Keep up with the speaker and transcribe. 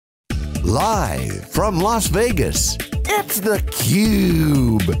Live from Las Vegas, it's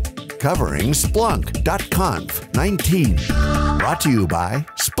theCUBE. Covering Splunk conf19. Brought to you by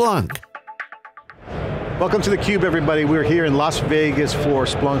Splunk. Welcome to theCUBE, everybody. We're here in Las Vegas for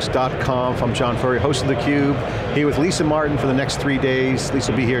Splunk.conf. I'm John Furrier, host of theCUBE, here with Lisa Martin for the next 3 days.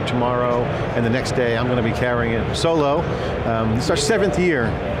 Lisa will be here tomorrow, and the next day I'm going to be carrying it solo. This is our 7th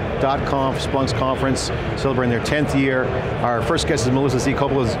year. .conf, Splunk's conference, celebrating their 10th year. Our first guest is Melissa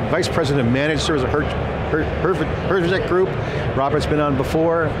Zicopula, Vice President of Managed Services at Herjavec Group. Robert's been on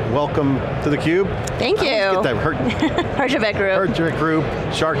before. Welcome to theCUBE. Thank you. Get that Herjavec Group. Herjavec Group,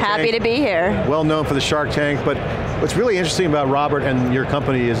 Shark Tank. Happy to be here. Well known for the Shark Tank, but what's really interesting about Robert and your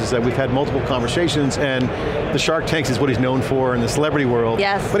company is that we've had multiple conversations, and the Shark Tanks is what he's known for in the celebrity world.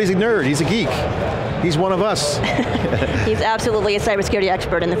 Yes. But he's a nerd, he's a geek. He's one of us. He's absolutely a cybersecurity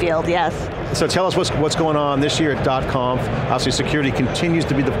expert in the field, yes. So tell us what's going on this year at .conf. Obviously security continues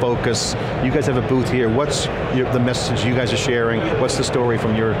to be the focus. You guys have a booth here. What's the message you guys are sharing? What's the story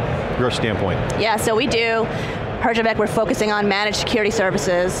from your standpoint? Yeah, so we do. Herjavec, we're focusing on managed security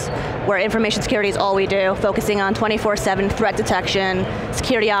services, where information security is all we do, focusing on 24/7 threat detection,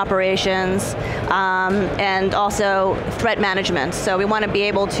 security operations, and also threat management. So we want to be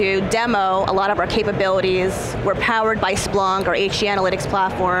able to demo a lot of our capabilities. We're powered by Splunk, our HG Analytics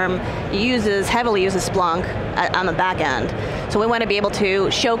platform heavily uses Splunk on the back end. So we want to be able to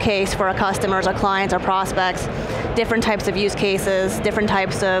showcase for our customers, our clients, our prospects, different types of use cases, different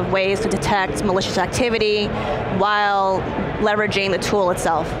types of ways to detect malicious activity while leveraging the tool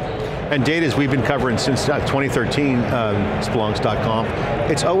itself. And data, as we've been covering since 2013, Splunks.conf,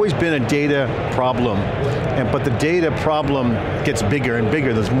 it's always been a data problem, but the data problem gets bigger and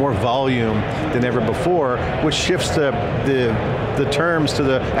bigger. There's more volume than ever before, which shifts the terms to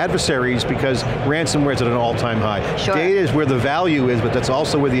the adversaries because ransomware is at an all-time high. Sure. Data is where the value is, but that's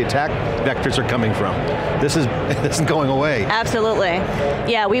also where the attack vectors are coming from. This isn't going away. Absolutely.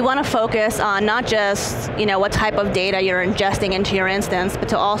 Yeah, we want to focus on not just what type of data you're ingesting into your instance, but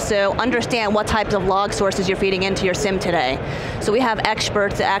to also understand what types of log sources you're feeding into your SIM today. So we have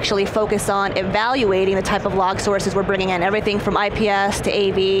experts that actually focus on evaluating the type of log sources we're bringing in, everything from IPS to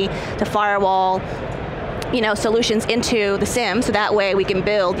AV to firewall, solutions into the SIM, so that way we can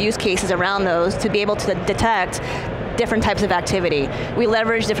build use cases around those to be able to detect different types of activity. We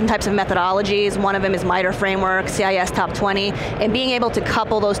leverage different types of methodologies. One of them is MITRE framework, CIS top 20, and being able to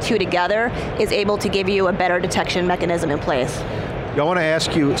couple those two together is able to give you a better detection mechanism in place. I want to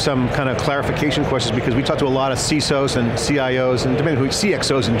ask you some kind of clarification questions because we talked to a lot of CISOs and CIOs and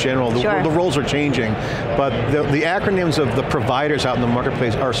CXOs in general. Sure. The roles are changing, but the acronyms of the providers out in the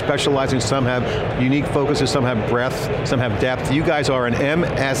marketplace are specializing. Some have unique focuses, some have breadth, some have depth. You guys are an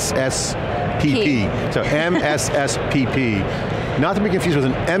MSSPP, so MSSPP. Not to be confused with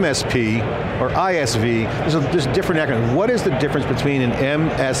an MSP or ISV, there's a different acronym. What is the difference between an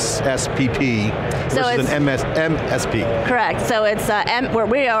MSSPP versus an MSP? Correct, so it's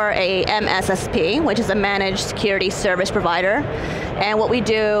we are a MSSP, which is a managed security service provider. And what we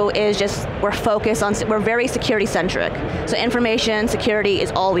do is we're very security centric. So information security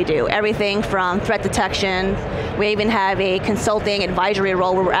is all we do. Everything from threat detection, we even have a consulting advisory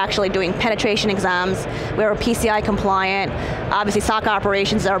role where we're actually doing penetration exams. We're PCI compliant. Obviously SOC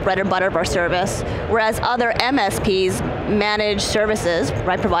operations are bread and butter of our service. Whereas other MSPs, managed services,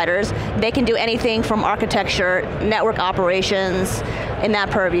 providers, they can do anything from architecture, network operations, in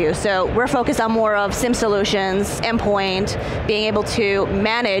that purview. So we're focused on more of SIM solutions, endpoint, being able to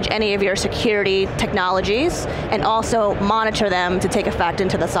manage any of your security technologies and also monitor them to take effect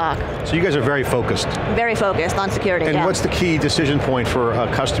into the SOC. So you guys are very focused. Very focused on security, And what's the key decision point for a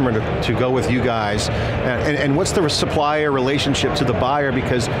customer to go with you guys? And what's the supplier relationship to the buyer,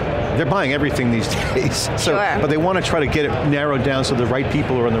 because they're buying everything these days. So, sure. But they want to try to get it narrowed down so the right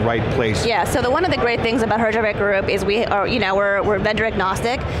people are in the right place. Yeah, so one of the great things about Herjavec Group is we're vendor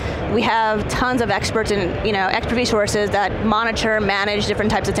agnostic. We have tons of experts and expert resources that monitor, manage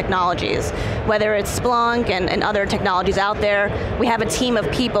different types of technologies. Whether it's Splunk and other technologies out there, we have a team of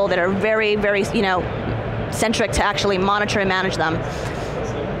people that are very, very centric to actually monitor and manage them.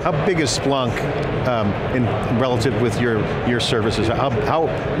 How big is Splunk in relative with your services? How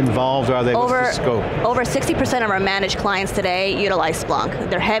involved are they? What's the scope? Over 60% of our managed clients today utilize Splunk.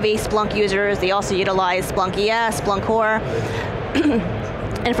 They're heavy Splunk users. They also utilize Splunk ES, Splunk Core.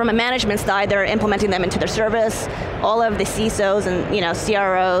 And from a management side, they're implementing them into their service. All of the CISOs and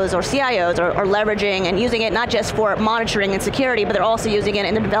CROs or CIOs are leveraging and using it not just for monitoring and security, but they're also using it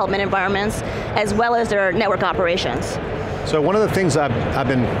in their development environments as well as their network operations. So one of the things I've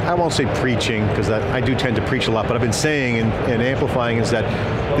been, I won't say preaching, because I do tend to preach a lot, but I've been saying and amplifying is that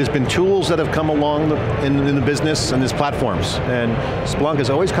there's been tools that have come along in the business, and there's platforms. And Splunk has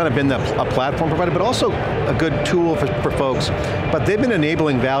always kind of been a platform provider, but also a good tool for folks. But they've been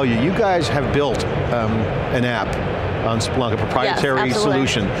enabling value. You guys have built an app on Splunk, a proprietary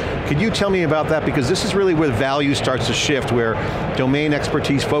solution. Could you tell me about that? Because this is really where value starts to shift, where domain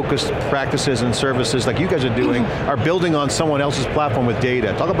expertise focused practices and services like you guys are doing are building on someone else's platform with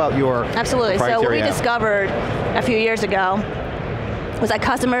data. Talk about your Absolutely, so what we discovered a few years ago was that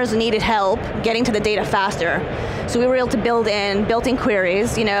customers needed help getting to the data faster. So we were able to build in built-in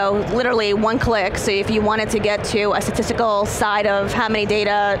queries, literally one click. So if you wanted to get to a statistical side of how many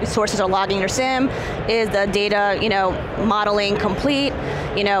data sources are logging your SIM, is the data, modeling complete?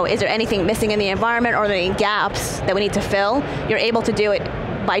 Is there anything missing in the environment, or are there any gaps that we need to fill? You're able to do it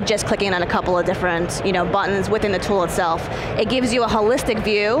by just clicking on a couple of different buttons within the tool itself. It gives you a holistic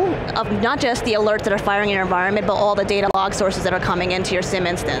view of not just the alerts that are firing in your environment, but all the data log sources that are coming into your SIM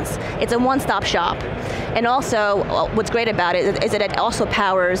instance. It's a one-stop shop. And also, what's great about it is that it also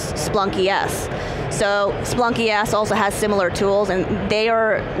powers Splunk ES. So Splunk ES also has similar tools, and they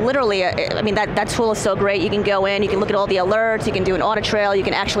are literally, that tool is so great. You can go in, you can look at all the alerts, you can do an audit trail, you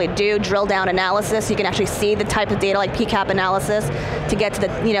can actually do drill down analysis, you can actually see the type of data like PCAP analysis to get to the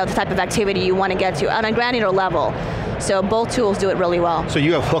type of activity you want to get to on a granular level. So both tools do it really well. So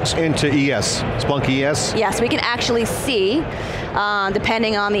you have hooks into ES, Splunk ES? Yes, we can actually see,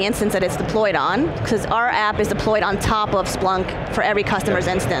 depending on the instance that it's deployed on, because our app is deployed on top of Splunk for every customer's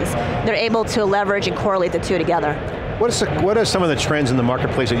instance. They're able to leverage and correlate the two together. What are some of the trends in the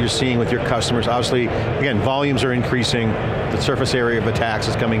marketplace that you're seeing with your customers? Obviously, again, volumes are increasing, the surface area of attacks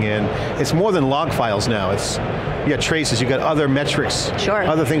is coming in. It's more than log files now. You got traces, you got other metrics,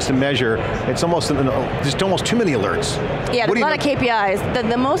 other things to measure. It's almost, there's almost too many alerts. Yeah, there's a lot of KPIs.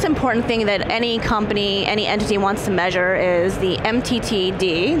 The most important thing that any company, any entity wants to measure is the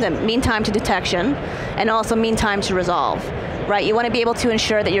MTTD, the mean time to detection, and also mean time to resolve. Right, you want to be able to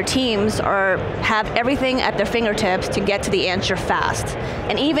ensure that your teams have everything at their fingertips to get to the answer fast.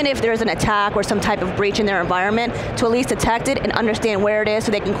 And even if there's an attack or some type of breach in their environment, to at least detect it and understand where it is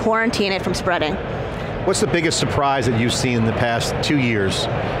so they can quarantine it from spreading. What's the biggest surprise that you've seen in the past 2 years?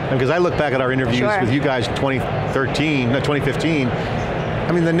 Because I look back at our interviews with you guys in 2015,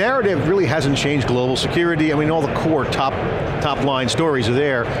 the narrative really hasn't changed. Global security, all the core top line stories are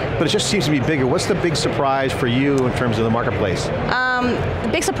there, but it just seems to be bigger. What's the big surprise for you in terms of the marketplace? The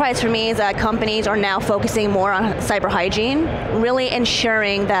big surprise for me is that companies are now focusing more on cyber hygiene, really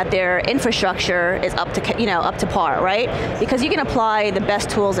ensuring that their infrastructure is up to par, right? Because you can apply the best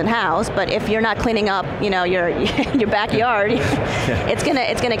tools in-house, but if you're not cleaning up your backyard, it's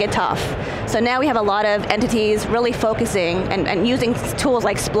gonna get tough. So now we have a lot of entities really focusing and using tools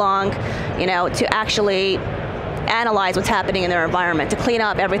like Splunk, to actually analyze what's happening in their environment, to clean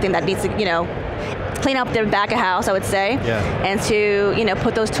up everything that needs to, clean up their back of house, I would say, and to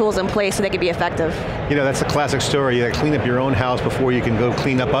put those tools in place so they can be effective. That's a classic story. You clean up your own house before you can go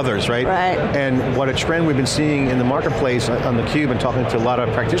clean up others, right? Right. And what a trend we've been seeing in the marketplace on theCUBE and talking to a lot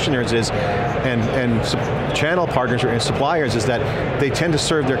of practitioners is, and channel partners and suppliers, is that they tend to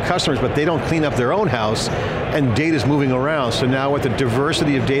serve their customers, but they don't clean up their own house, and data's moving around. So now with the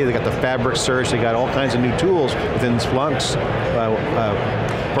diversity of data, they got the Fabric Search, they got all kinds of new tools within Splunk's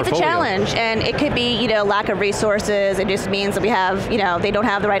portfolio. It's a challenge, and it could be lack of resources. It just means that we have, they don't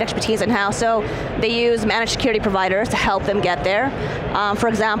have the right expertise in-house, so they use managed security providers to help them get there. For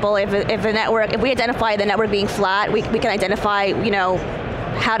example, if we identify the network being flat, we can identify,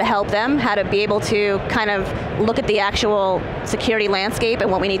 how to help them, how to be able to kind of look at the actual security landscape and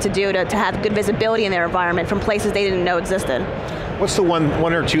what we need to do to have good visibility in their environment from places they didn't know existed. What's the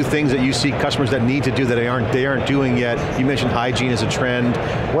one or two things that you see customers that need to do that they aren't doing yet? You mentioned hygiene as a trend.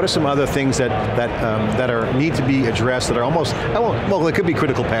 What are some other things that need to be addressed that are almost, well, it could be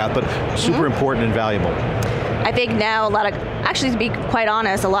critical path, but super important and valuable? I think now actually to be quite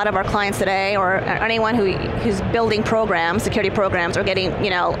honest, a lot of our clients today, or anyone who's building programs, security programs, are getting,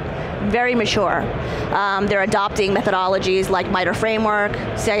 very mature. They're adopting methodologies like MITRE Framework,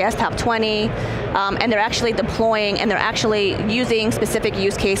 CIS Top 20, and they're actually deploying and they're actually using specific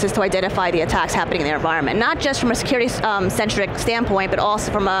use cases to identify the attacks happening in their environment. Not just from a security-centric standpoint, but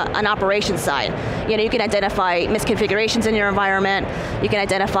also from an operations side. You can identify misconfigurations in your environment, you can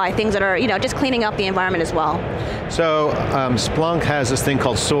identify things that are, just cleaning up the environment as well. So Splunk has this thing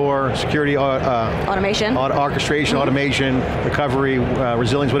called SOAR, security automation, orchestration, automation, recovery,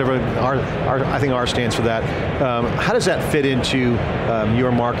 resilience, whatever. I think R stands for that. How does that fit into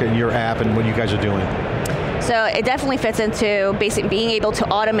your market and your app and what you guys are doing? So it definitely fits into being able to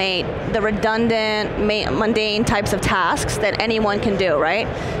automate the redundant, mundane types of tasks that anyone can do, right?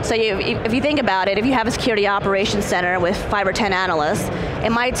 So if you think about it, if you have a security operations center with 5 or 10 analysts,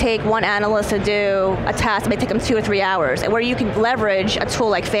 it might take one analyst to do a task, it might take them 2 or 3 hours, and where you can leverage a tool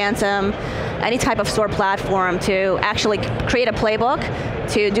like Phantom, any type of SOAR platform to actually create a playbook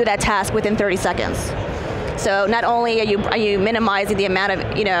to do that task within 30 seconds. So not only are you minimizing the amount of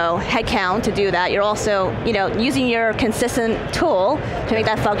headcount to do that, you're also using your consistent tool to make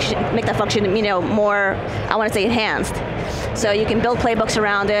that function more, I want to say, enhanced. So you can build playbooks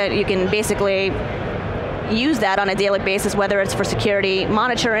around it. You can basically use that on a daily basis, whether it's for security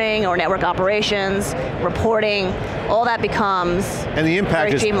monitoring or network operations, reporting, all that becomes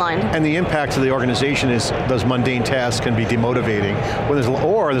very streamlined. And the impact to the organization is those mundane tasks can be demotivating, there's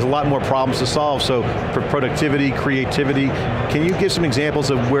a lot more problems to solve, so for productivity, creativity, can you give some examples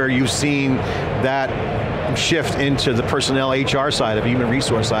of where you've seen that shift into the personnel HR side of human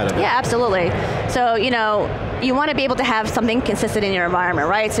resource side of it? Yeah, absolutely. So, you want to be able to have something consistent in your environment,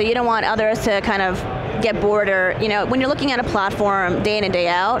 right? So you don't want others to kind of get bored, or when you're looking at a platform day in and day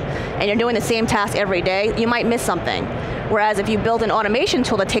out, and you're doing the same task every day, you might miss something. Whereas if you build an automation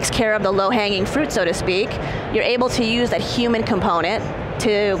tool that takes care of the low-hanging fruit, so to speak, you're able to use that human component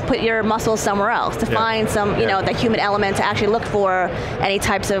to put your muscles somewhere else, to find some, the human element to actually look for any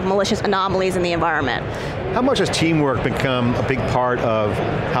types of malicious anomalies in the environment. How much has teamwork become a big part of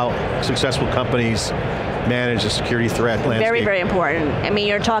how successful companies manage the security threat landscape? Very, very important. I mean,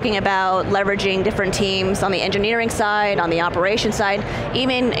 you're talking about leveraging different teams on the engineering side, on the operations side,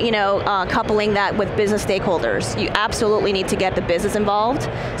 even coupling that with business stakeholders. You absolutely need to get the business involved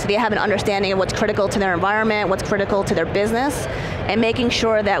so they have an understanding of what's critical to their environment, what's critical to their business, and making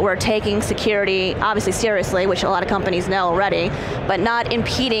sure that we're taking security obviously seriously, which a lot of companies know already, but not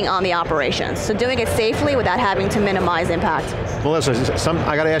impeding on the operations. So doing it safely without having to minimize impact. Melissa,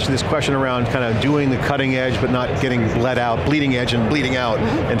 I got to ask you this question around kind of doing the cutting edge but not getting bled out, bleeding edge and bleeding out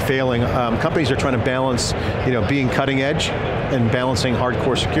and failing. Companies are trying to balance being cutting edge and balancing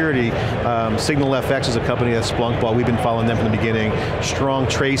hardcore security. SignalFX is a company that Splunk bought. We've been following them from the beginning. Strong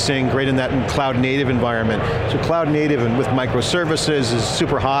tracing, great in that cloud native environment. So cloud native and with microservices is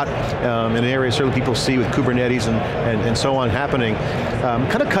super hot in an area certainly people see with Kubernetes and so on happening.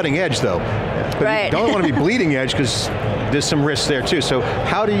 Kind of cutting edge though. But right. You don't want to be bleeding edge because there's some risks there too. So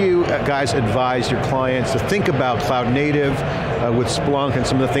how do you guys advise your clients to think about cloud native with Splunk and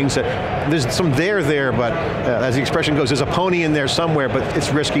some of the things that, there's some there, but as the expression goes, there's a pony in there somewhere, but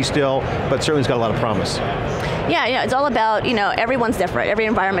it's risky still, but certainly it's got a lot of promise. Yeah, it's all about, everyone's different, every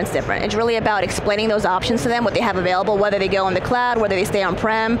environment's different. It's really about explaining those options to them, what they have available, whether they go on the cloud, whether they stay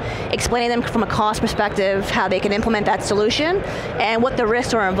on-prem, explaining them from a cost perspective, how they can implement that solution, and what the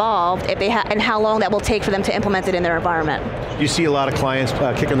risks are involved, if they and how long that will take for them to implement it in their environment. You see a lot of clients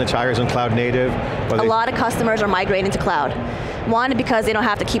kicking the tires on cloud native? A lot of customers are migrating to cloud. One, because they don't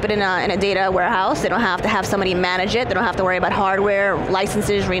have to keep it in a data warehouse, they don't have to have somebody manage it, they don't have to worry about hardware,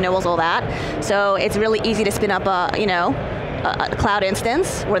 licenses, renewals, all that. So it's really easy to spin up a cloud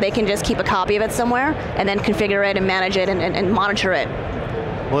instance where they can just keep a copy of it somewhere and then configure it and manage it and monitor it.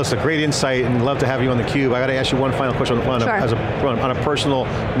 Melissa, great insight and love to have you on theCUBE. I got to ask you one final question on a personal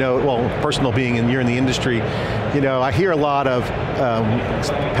note, well, personal being and you're in the industry. I hear a lot of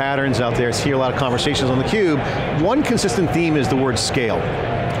patterns out there, I hear a lot of conversations on theCUBE. One consistent theme is the word scale.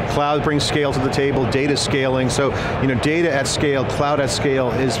 Cloud brings scale to the table, data scaling, so data at scale, cloud at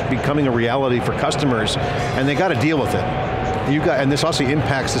scale is becoming a reality for customers, and they got to deal with it. And this also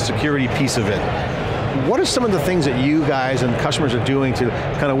impacts the security piece of it. What are some of the things that you guys and customers are doing to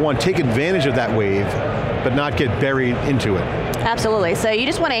kind of, one, take advantage of that wave, but not get buried into it? Absolutely, so you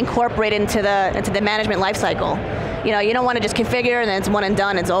just want to incorporate into the management lifecycle. You don't want to just configure and then it's one and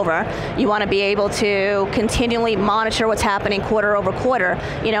done, it's over. You want to be able to continually monitor what's happening quarter over quarter,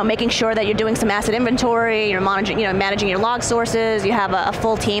 making sure that you're doing some asset inventory, you're managing your log sources, you have a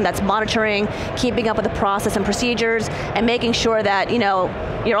full team that's monitoring, keeping up with the process and procedures, and making sure that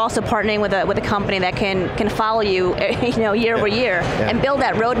you're also partnering with a company that can follow you, year over year, and build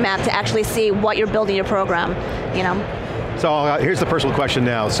that roadmap to actually see what you're building your program, So here's the personal question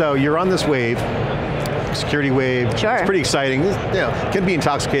now. So you're on this wave, security wave. Sure. It's pretty exciting. It can be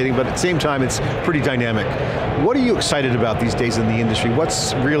intoxicating, but at the same time, it's pretty dynamic. What are you excited about these days in the industry?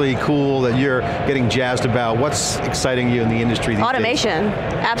 What's really cool that you're getting jazzed about? What's exciting you in the industry these Automation, days?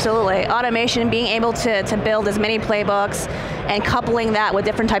 Absolutely. Automation, being able to build as many playbooks and coupling that with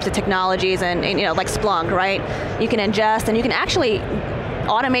different types of technologies and like Splunk, right? You can ingest and you can actually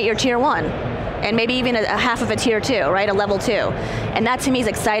automate your tier one. and maybe even a half of a tier 2, right, a level 2. And that to me is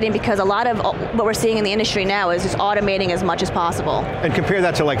exciting because a lot of what we're seeing in the industry now is just automating as much as possible. And compare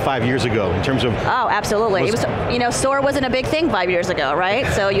that to like 5 years ago in terms of... Oh, absolutely. It was, SOAR wasn't a big thing 5 years ago, right?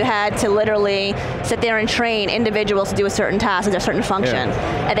 So you had to literally sit there and train individuals to do a certain task, a certain function.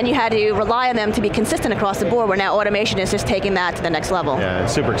 Yeah. And then you had to rely on them to be consistent across the board, where now automation is just taking that to the next level. Yeah,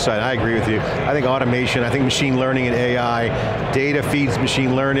 it's super exciting. I agree with you. I think automation, I think machine learning and AI, data feeds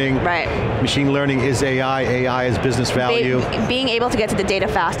machine learning. Right. Machine learning is AI, AI is business value. Being able to get to the data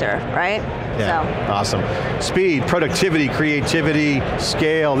faster, right? Yeah, so. Awesome. Speed, productivity, creativity,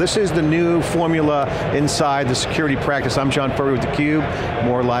 scale. This is the new formula inside the security practice. I'm John Furrier with theCUBE.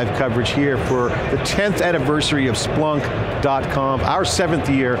 More live coverage here for the 10th anniversary of Splunk.conf, our 7th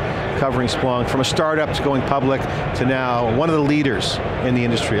year covering Splunk, from a startup to going public to now one of the leaders in the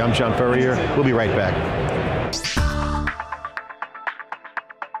industry. I'm John Furrier. We'll be right back.